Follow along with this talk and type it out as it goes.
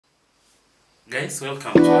Guys,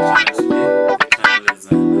 welcome to our channel today. The channel is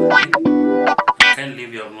and kindly,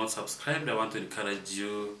 if you have not subscribed, I want to encourage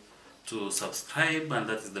you to subscribe, and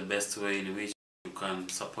that is the best way in which you can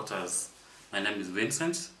support us. My name is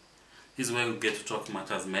Vincent. This is where we get to talk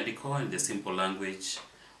matters medical in the simple language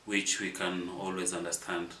which we can always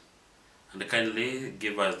understand. And kindly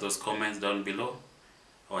give us those comments down below.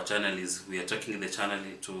 Our channel is, we are taking the channel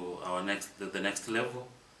to the next level.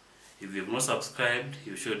 If you have not subscribed,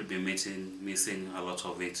 you should be missing a lot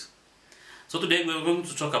of it. So today we are going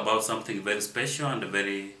to talk about something very special and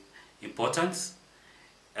very important.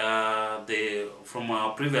 From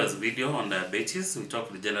our previous video on diabetes, we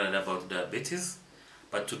talked generally about diabetes.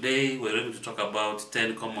 But today we are going to talk about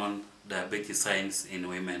 10 common diabetes signs in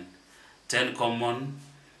women. 10 common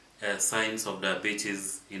signs of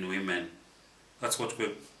diabetes in women. That's what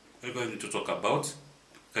we're going to talk about.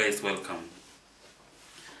 Guys, welcome.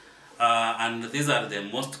 And these are the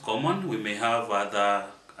most common. We may have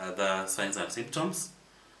other signs and symptoms.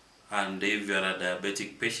 And if you are a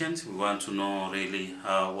diabetic patient, we want to know really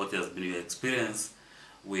what has been your experience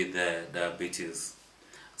with diabetes.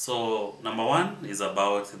 So number one is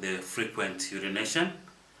about the frequent urination.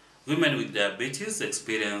 Women with diabetes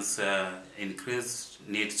experience increased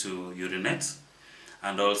need to urinate,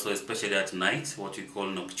 and also especially at night, what we call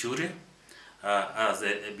nocturia,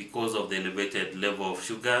 because of the elevated level of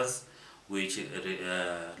sugars, which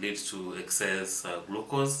leads to excess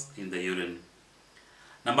glucose in the urine.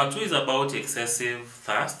 Number two is about excessive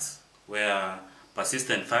thirst, where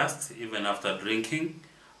persistent thirst even after drinking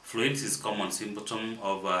fluids is a common symptom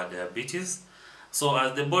of diabetes. So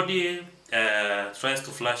as the body tries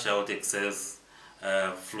to flush out excess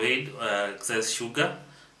fluid, excess sugar,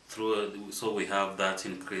 so we have that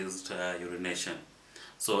increased urination.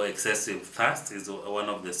 So excessive thirst is one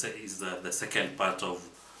of the second part of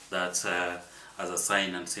that as a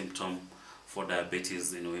sign and symptom for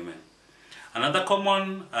diabetes in women. Another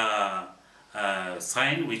common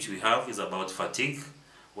sign which we have is about fatigue,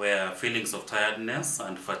 where feelings of tiredness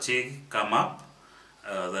and fatigue come up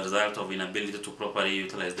as a result of inability to properly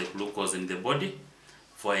utilize the glucose in the body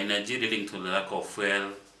for energy, leading to the lack of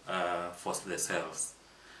fuel for the cells.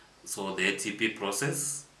 So the ATP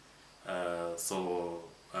process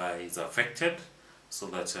is affected, so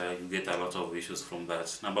that you get a lot of issues from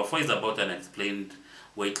that. Number four is about unexplained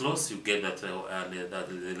weight loss. You get that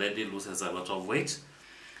the lady loses a lot of weight,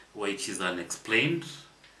 which is unexplained.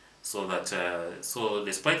 So that so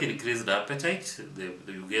despite increased appetite,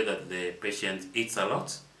 you get that the patient eats a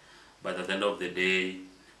lot, but at the end of the day,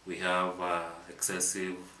 we have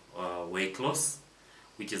excessive weight loss,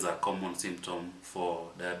 which is a common symptom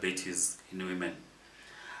for diabetes in women.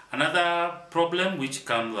 Another problem which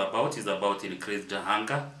comes about is about increased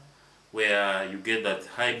hunger, where you get that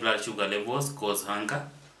high blood sugar levels cause hunger,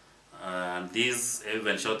 and these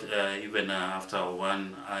even after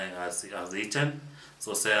one has eaten,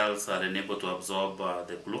 so cells are unable to absorb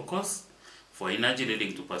the glucose for energy,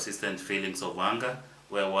 leading to persistent feelings of hunger,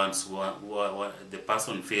 where the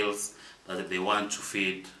person feels that they want to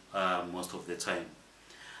feed most of the time.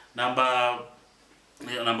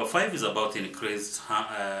 Number five is about increased,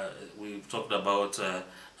 we've talked about,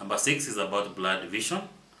 number six is about blood vision,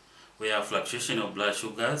 where fluctuation of blood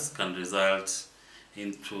sugars can result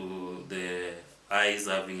into the eyes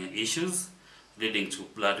having issues, leading to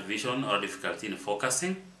blood vision or difficulty in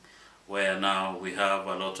focusing, where now we have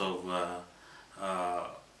a lot of,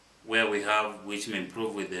 which may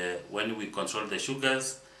improve with when we control the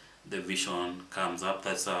sugars, the vision comes up.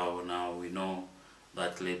 That's how now we know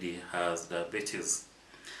that lady has diabetes.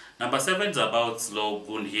 Number seven is about slow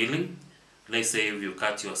wound healing. Let's say if you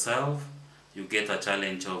cut yourself, you get a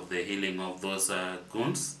challenge of the healing of those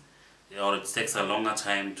wounds, or it takes a longer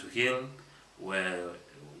time to heal, where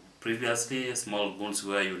previously small wounds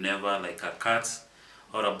where you never, like a cut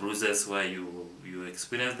or a bruises where you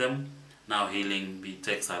experience them, now healing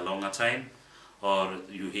takes a longer time, or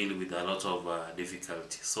you heal with a lot of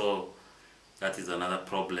difficulty. So that is another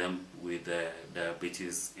problem with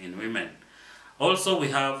diabetes in women. Also, we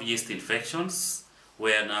have yeast infections,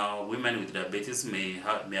 where now women with diabetes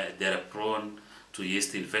they are prone to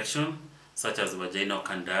yeast infection, such as vaginal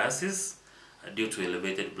candidiasis, due to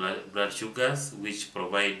elevated blood sugars, which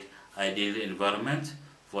provide ideal environment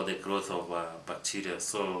for the growth of bacteria.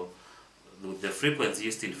 So, with the frequent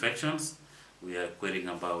yeast infections, we are querying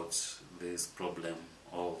about this problem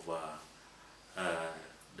of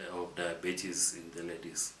diabetes in the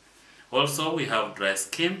ladies. Also, we have dry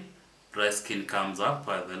skin. Dry skin comes up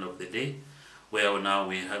at the end of the day, where now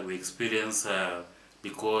we experience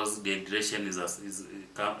because dehydration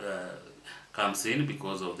comes in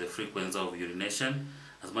because of the frequency of urination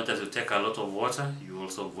As much as you take a lot of water, you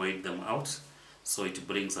also void them out. So it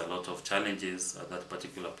brings a lot of challenges at that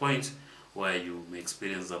particular point, where you may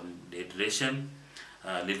experience some dehydration,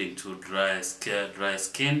 leading to dry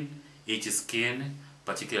skin, itchy skin,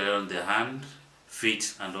 particularly on the hand,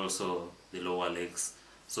 feet, and also the lower legs.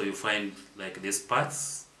 So you find like these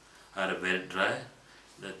parts are very dry,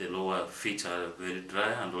 that the lower feet are very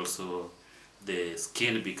dry, and also the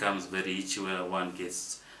skin becomes very itchy, where one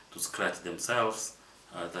gets to scratch themselves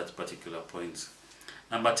at that particular point.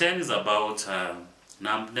 Number 10 is about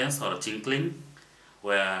numbness or tingling,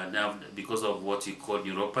 where now, because of what you call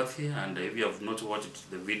neuropathy, and if you have not watched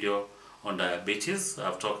the video on diabetes,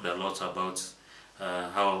 I've talked a lot about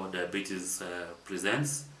how diabetes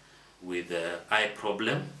presents with eye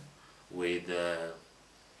problem, with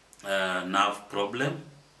nerve problem,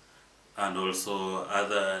 and also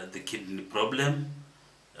the kidney problem.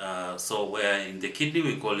 So where in the kidney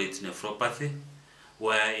we call it nephropathy,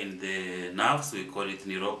 where in the nerves we call it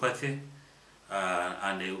neuropathy,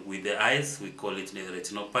 and with the eyes we call it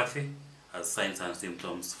retinopathy, as signs and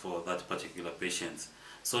symptoms for that particular patient.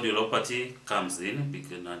 So neuropathy comes in,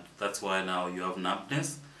 because that's why now you have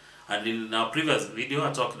numbness. And in our previous video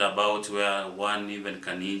I talked about where one even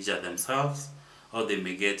can injure themselves, or they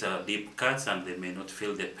may get a deep cut and they may not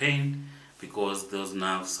feel the pain, because those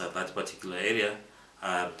nerves at that particular area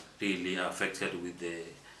are really affected with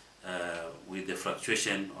the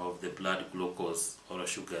fluctuation of the blood glucose or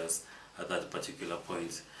sugars at that particular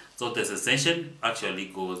point. So the sensation actually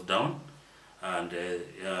goes down, and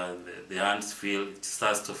the hands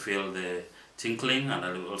starts to feel the tingling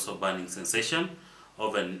and also burning sensation,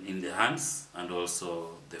 even in the hands and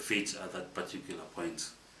also the feet at that particular point.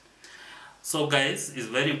 So guys, it's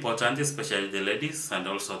very important, especially the ladies and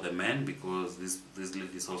also the men, because these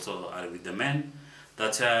ladies also are with the men,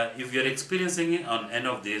 that if you're experiencing on any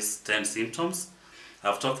of these 10 symptoms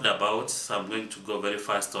I've talked about, so I'm going to go very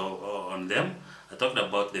fast on them. I talked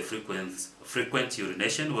about the frequent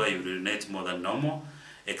urination, where you urinate more than normal,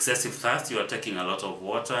 excessive thirst, you are taking a lot of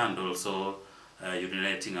water, and also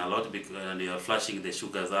urinating a lot, and you are flushing the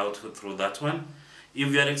sugars out through that one.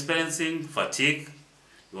 If you are experiencing fatigue,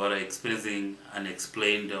 you are experiencing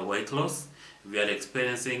unexplained weight loss, if you are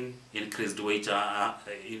experiencing increased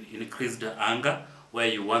increased anger, where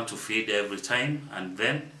you want to feed every time, and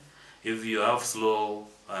then if you have slow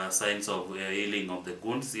signs of healing of the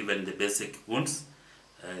wounds, even the basic wounds,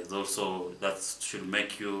 also that should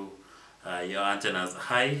make your antennas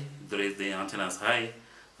high. There is the antennas high,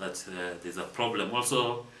 that there's a problem.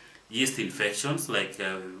 Also yeast infections, like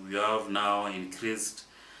we have now increased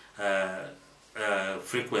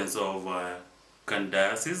frequency of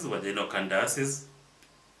candidiasis, candidiasis,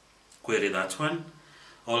 query that one.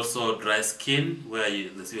 Also dry skin, where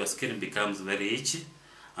your skin becomes very itchy,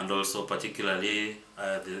 and also particularly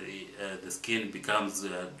the skin becomes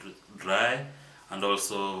dry, and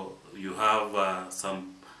also you have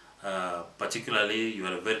some particularly you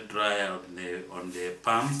are very dry on the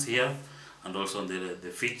palms here, and also on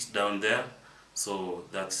the feet down there. So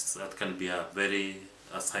that can be a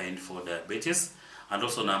sign for diabetes. And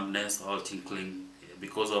also numbness or tingling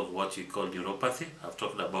because of what we call neuropathy. I've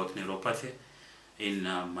talked about neuropathy in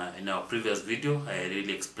our previous video. I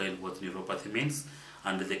really explained what neuropathy means,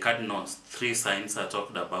 and the cardinal 3 signs I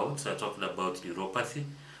talked about. Neuropathy,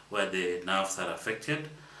 where the nerves are affected.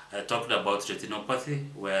 I talked about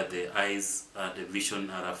retinopathy, where the eyes and the vision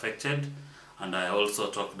are affected, and I also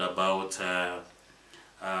talked about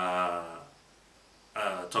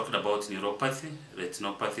neuropathy,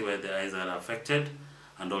 retinopathy, where the eyes are affected,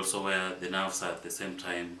 and also where the nerves at the same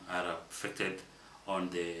time are affected on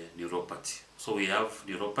the neuropathy. So we have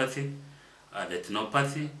neuropathy,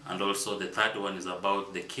 retinopathy, and also the third one is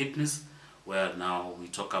about the kidneys, where now we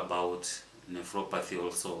talk about nephropathy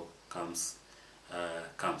also comes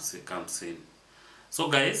in. So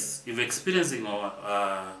guys, if you're experiencing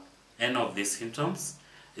any of these symptoms,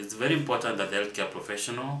 it's very important that the healthcare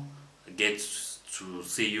professional gets to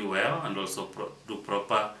see you well, and also do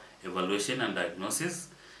proper evaluation and diagnosis.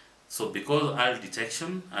 So because early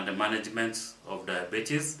detection and the management of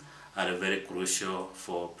diabetes are very crucial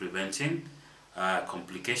for preventing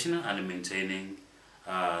complication and maintaining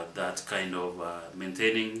that kind of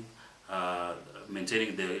maintaining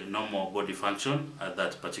the normal body function at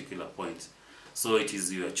that particular point. So it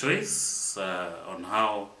is your choice on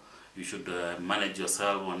how you should manage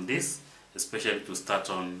yourself on this, especially to start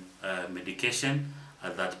on medication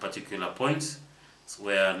at that particular point,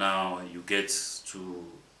 where now you get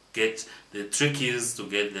the trick is to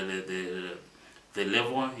get the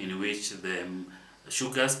level in which the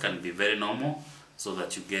sugars can be very normal, so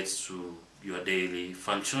that you get to your daily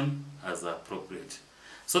function as appropriate.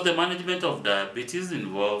 So the management of diabetes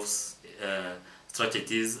involves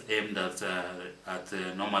strategies aimed at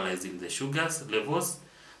normalizing the sugars levels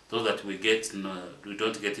so that we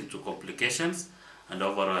don't get into complications and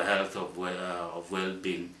overall health of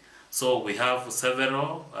well-being. So we have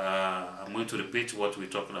several. I'm going to repeat what we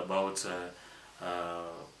talked about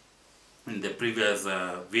in the previous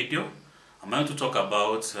video. I'm going to talk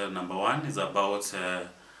about number one is about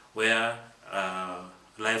where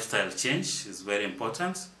lifestyle change is very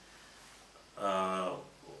important,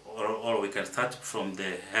 or we can start from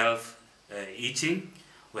the health eating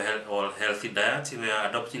or healthy diet. We are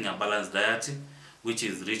adopting a balanced diet which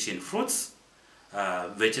is rich in fruits,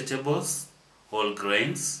 vegetables, whole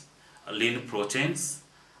grains, lean proteins,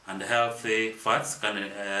 and healthy fats can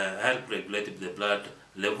help regulate the blood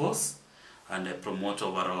levels and promote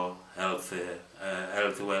overall health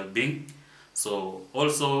well-being. So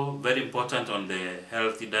also very important on the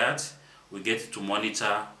healthy diet, we get to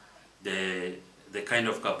monitor the kind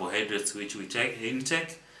of carbohydrates which we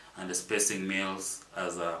intake and the spacing meals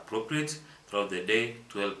as appropriate throughout the day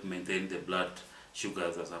to help maintain the blood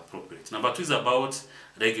sugars as appropriate. Number two is about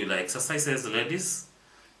regular exercises, ladies.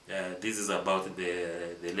 This is about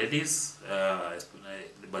the ladies,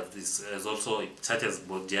 but this is also, it touches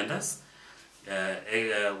both genders,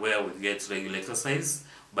 where we get regular exercise.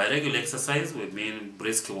 By regular exercise, we mean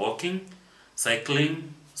brisk walking,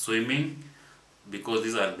 cycling, swimming, because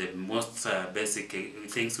these are the most basic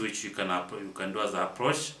things which you can do as an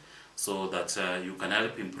approach, so that you can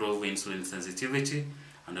help improve insulin sensitivity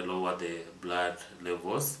and lower the blood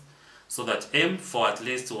levels. So that aim for at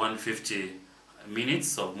least 150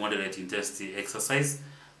 minutes of moderate intensity exercise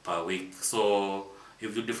per week. So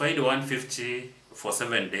if you divide 150 for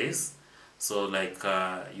 7 days, so like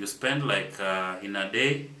you spend like in a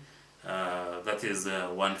day, that is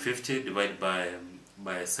 150 divided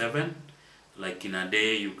by 7. Like in a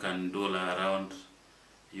day you can do around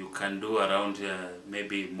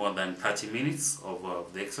maybe more than 30 minutes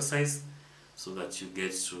of the exercise, so that you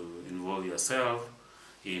get to involve yourself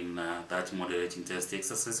in that moderate intensity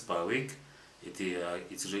exercise per week. It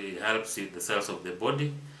really helps the cells of the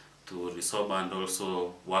body to resorb and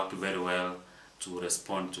also work very well to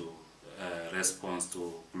respond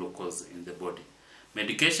to glucose in the body.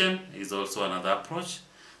 Medication is also another approach.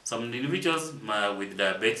 Some individuals with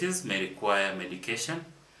diabetes may require medication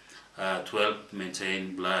to help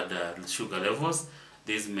maintain blood sugar levels.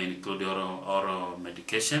 These may include oral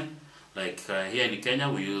medication. Like here in Kenya,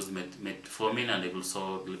 we use metformin and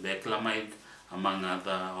also glucosamine, among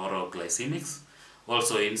other oral glycemics.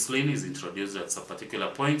 Also, insulin is introduced at a particular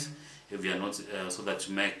point, if you are not, so that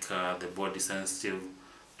to make the body sensitive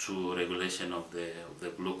to regulation of the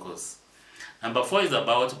glucose. Number 4 is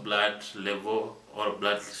about blood level or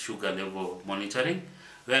blood sugar level monitoring,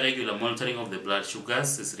 where regular monitoring of the blood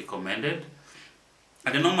sugars is recommended.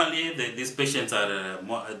 And normally these patients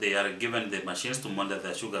they are given the machines to monitor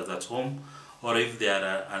their sugars at home, or if they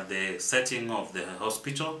are at the setting of the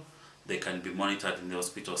hospital, they can be monitored in the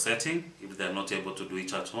hospital setting if they are not able to do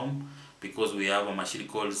it at home, because we have a machine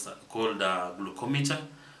called a glucometer,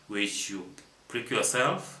 which you prick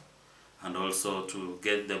yourself, and also to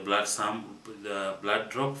get the blood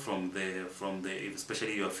drop from the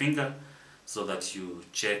especially your finger, so that you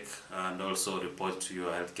check and also report to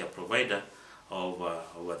your healthcare provider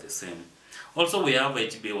over the same. Also, we have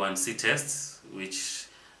HbA1c tests, which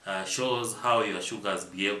shows how your sugars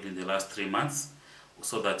behaved in the last 3 months,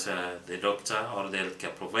 so that the doctor or the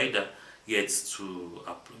healthcare provider gets to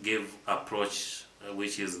give approach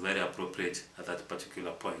which is very appropriate at that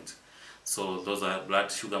particular point. So those are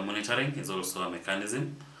blood sugar monitoring is also a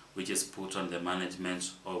mechanism which is put on the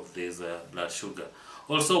management of this blood sugar.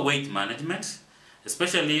 Also weight management,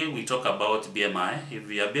 especially we talk about BMI. If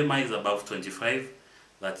your BMI is above 25,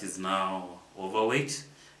 that is now overweight.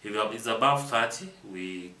 If it's above 30,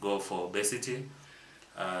 we go for obesity.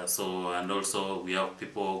 And also we have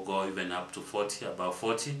people go even up to 40, above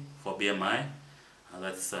 40 for BMI.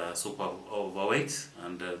 That's super overweight,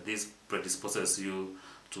 and this predisposes you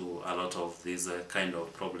to a lot of these kind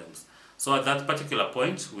of problems. So at that particular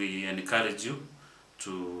point, we encourage you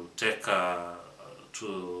to take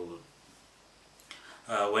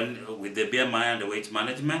with the BMI and the weight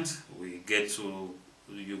management,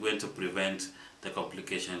 you're going to prevent the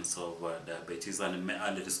complications of diabetes and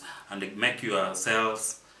make your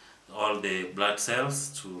cells, all the blood cells,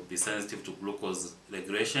 to be sensitive to glucose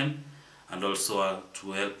regulation, and also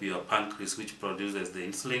to help your pancreas, which produces the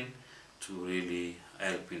insulin, to really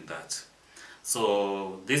help in that.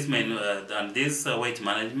 So this weight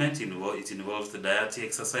management involves the diet,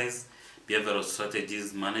 exercise, behavioral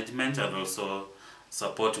strategies management, and also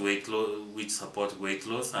support weight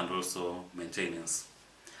loss and also maintenance.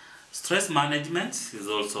 Stress management is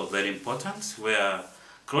also very important, where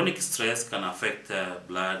chronic stress can affect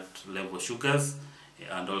blood level sugars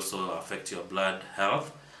and also affect your blood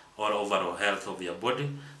health or overall health of your body.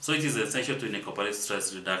 So it is essential to incorporate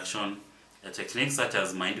stress reduction techniques such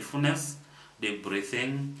as mindfulness, deep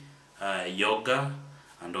breathing, yoga,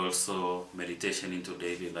 and also meditation into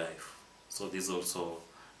daily life. So this also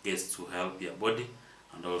gets to help your body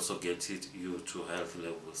and also get you to health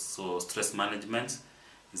levels. So stress management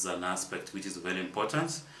is an aspect which is very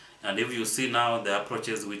important. And if you see now the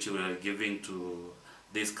approaches which we are giving to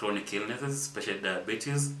these chronic illnesses, especially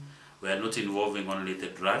diabetes, we are not involving only the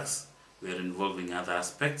drugs, we are involving other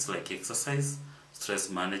aspects like exercise, stress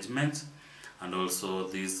management, and also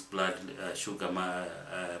this blood sugar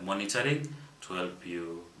monitoring to help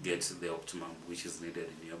you get the optimum which is needed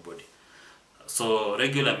in your body. So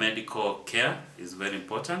regular medical care is very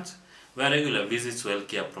important. We are regular visits to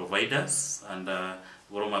healthcare providers, and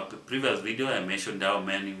from my previous video I mentioned how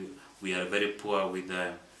many we are very poor with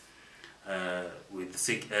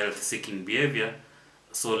health-seeking behavior.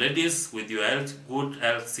 So ladies, with your good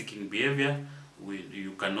health-seeking behavior,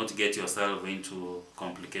 you cannot get yourself into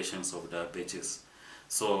complications of diabetes.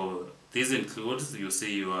 So this includes, you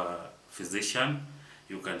see your physician,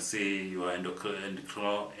 you can see your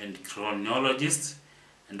endocrinologist,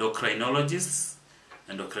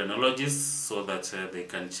 so that they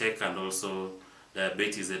can check, and also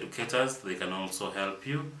diabetes educators, they can also help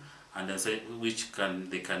you, and then say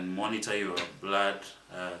they can monitor your blood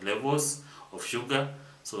levels of sugar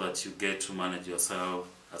so that you get to manage yourself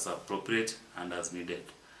as appropriate and as needed.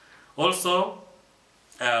 Also,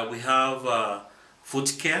 we have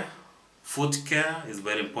foot care. Foot care is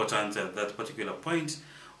very important at that particular point,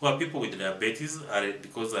 where people with diabetes are,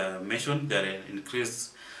 because I mentioned, there are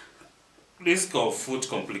increased risk of foot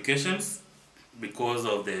complications because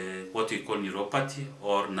of what we call neuropathy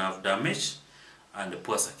or nerve damage and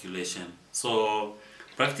poor circulation. So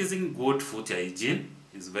practicing good foot hygiene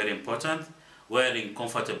is very important. Wearing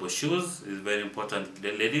comfortable shoes is very important,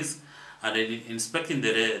 ladies, and inspecting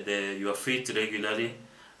your feet regularly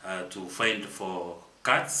to find for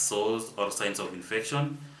cuts, sores, or signs of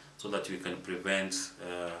infection, so that we can prevent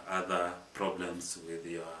other problems with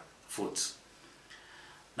your foot.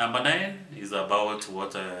 Number 9 is about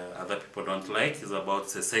what other people don't like, is about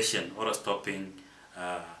cessation or stopping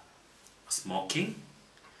smoking,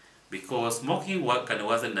 because smoking can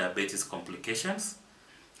worsen diabetes complications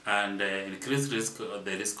and increase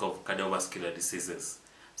the risk of cardiovascular diseases.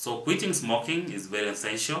 So quitting smoking is very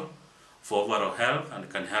essential for overall health and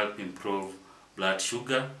can help improve blood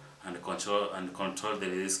sugar and control the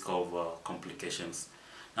risk of complications.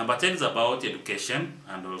 Number 10 is about education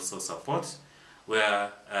and also support,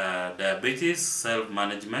 where diabetes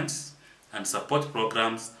self-management and support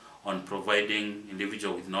programs on providing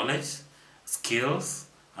individuals with knowledge, skills,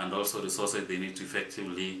 and also resources they need to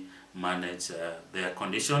effectively manage their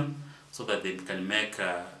condition, so that they can make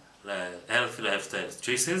healthy lifestyle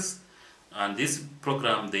choices. And this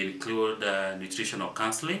program, they include nutritional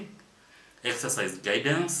counseling, exercise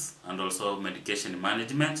guidance, and also medication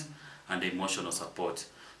management and emotional support.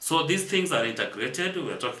 So these things are integrated.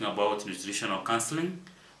 We are talking about nutritional counseling,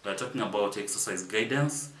 we are talking about exercise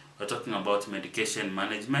guidance, we are talking about medication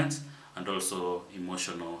management, and also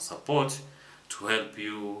emotional support to help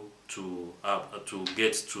you to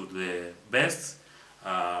get to the best,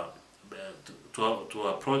 to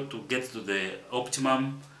get to the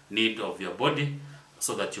optimum need of your body,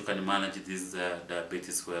 so that you can manage this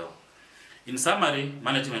diabetes well. In summary,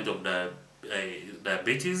 management of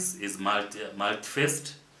diabetes is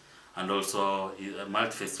multi-faced, and also a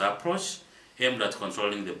multi-faced approach aimed at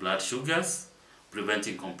controlling the blood sugars,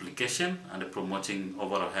 preventing complication, and promoting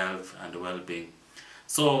overall health and well-being.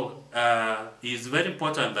 So it's very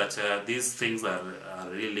important that these things are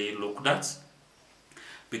really looked at,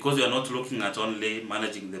 because you are not looking at only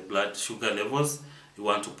managing the blood sugar levels, you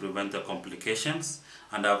want to prevent the complications.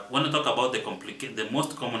 And I want to talk about the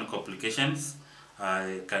most common complications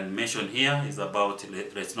I can mention here is about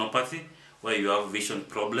retinopathy, where you have vision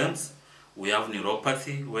problems. We have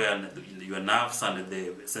neuropathy, where your nerves and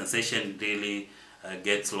the sensation really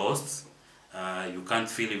gets lost. You can't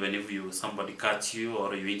feel, even if somebody cuts you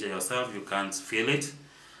or you injure yourself, you can't feel it.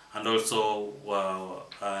 And also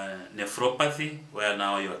nephropathy, where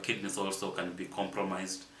now your kidneys also can be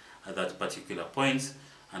compromised at that particular point,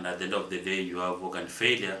 and at the end of the day you have organ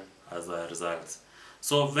failure as a result.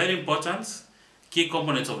 So very important. Key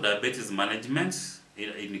components of diabetes management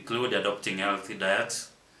include adopting a healthy diet,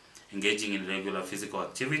 engaging in regular physical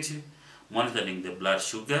activity, monitoring the blood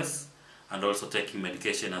sugars, and also taking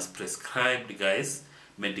medication as prescribed, guys.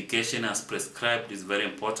 Medication as prescribed is very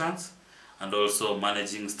important, and also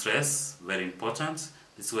managing stress, very important.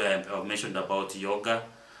 This is where I mentioned about yoga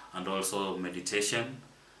and also meditation.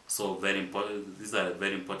 So very important, these are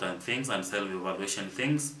very important things, and self-evaluation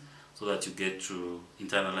things, so that you get to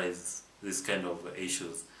internalize this kind of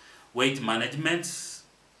issues. Weight management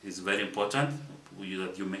is very important.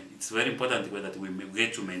 It's very important that we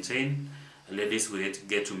get to maintain, ladies, we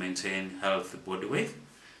get to maintain healthy body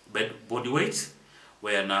weight.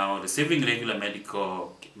 We are now receiving regular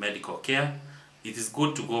medical care. It is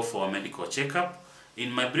good to go for a medical checkup.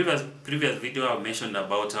 In my previous video, I mentioned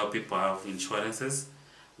about how people have insurances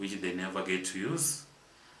which they never get to use.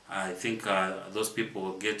 I think those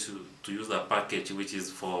people get to use a package which is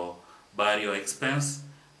for burial expense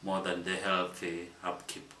more than the health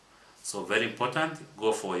upkeep. So very important,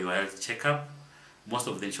 go for your health checkup. Most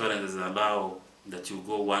of the insurances allow that you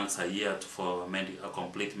go once a year for a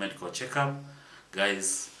complete medical checkup.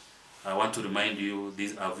 Guys, I want to remind you,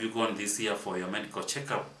 have you gone this year for your medical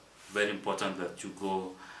checkup? Very important that you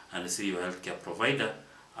go and see your healthcare provider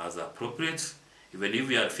as appropriate. Even if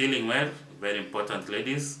you are feeling well, very important,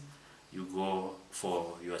 ladies, you go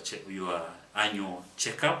for your annual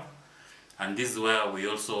checkup. And this is where we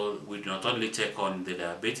not only check on the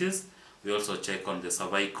diabetes, we also check on the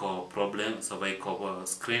cervical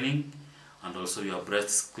screening, and also your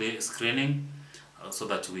breast screening, so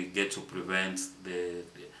that we get to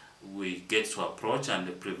approach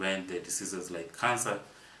and prevent the diseases like cancer,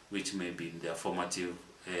 which may be in their formative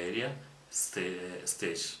area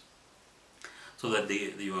stage, so that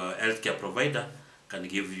your healthcare provider can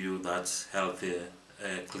give you that healthy,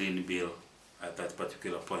 clean bill at that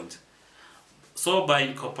particular point. So by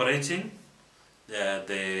incorporating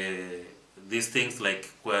these things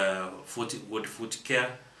like good food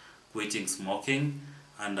care, quitting smoking,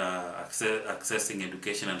 and accessing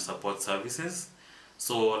education and support services.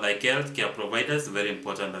 So like healthcare providers, very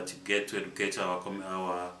important that you get to educate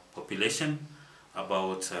our population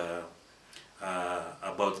about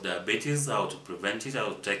diabetes, how to prevent it, how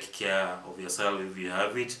to take care of yourself if you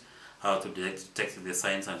have it, how to detect the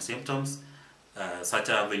signs and symptoms. Such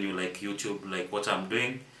an avenue like YouTube, like what I'm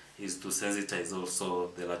doing, is to sensitize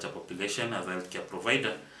also the larger population as a healthcare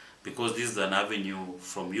provider, because this is an avenue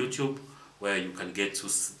from YouTube where you can get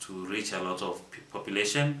to reach a lot of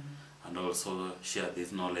population and also share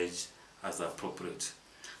this knowledge as appropriate.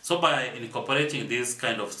 So by incorporating these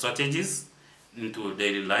kind of strategies into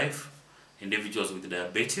daily life, individuals with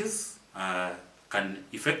diabetes can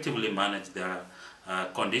effectively manage their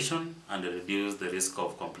condition and reduce the risk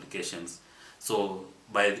of complications. So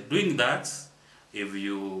by doing that, if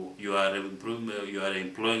you are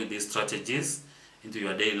employing these strategies into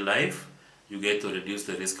your daily life, you get to reduce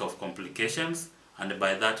the risk of complications, and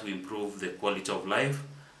by that we improve the quality of life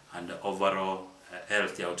and the overall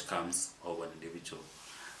health outcomes of an individual.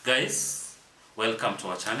 Guys, welcome to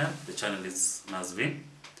our channel. The channel is Nazvin,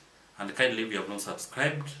 and kindly, if you have not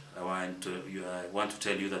subscribed, I want to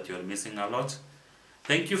tell you that you are missing a lot.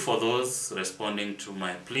 Thank you for those responding to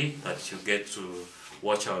my plea that you get to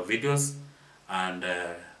watch our videos and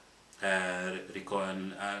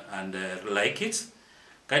like it.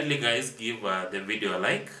 Kindly, guys, give the video a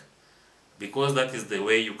like, because that is the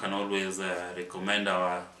way you can always recommend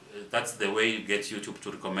that's the way you get YouTube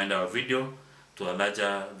to recommend our video to a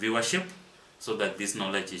larger viewership, so that this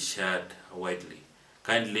knowledge is shared widely.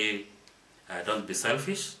 Kindly don't be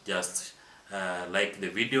selfish, just like the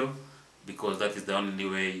video, because that is the only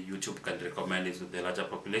way YouTube can recommend it to the larger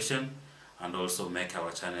population and also make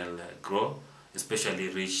our channel grow, especially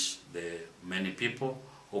reach the many people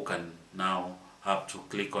who can now have to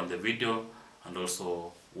click on the video and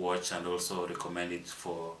also watch and also recommend it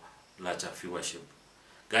for larger viewership.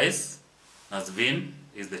 Guys, Nazvin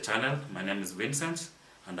is the channel. My name is Vincent,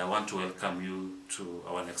 and I want to welcome you to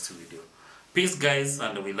our next video. Peace, guys,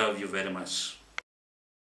 and we love you very much.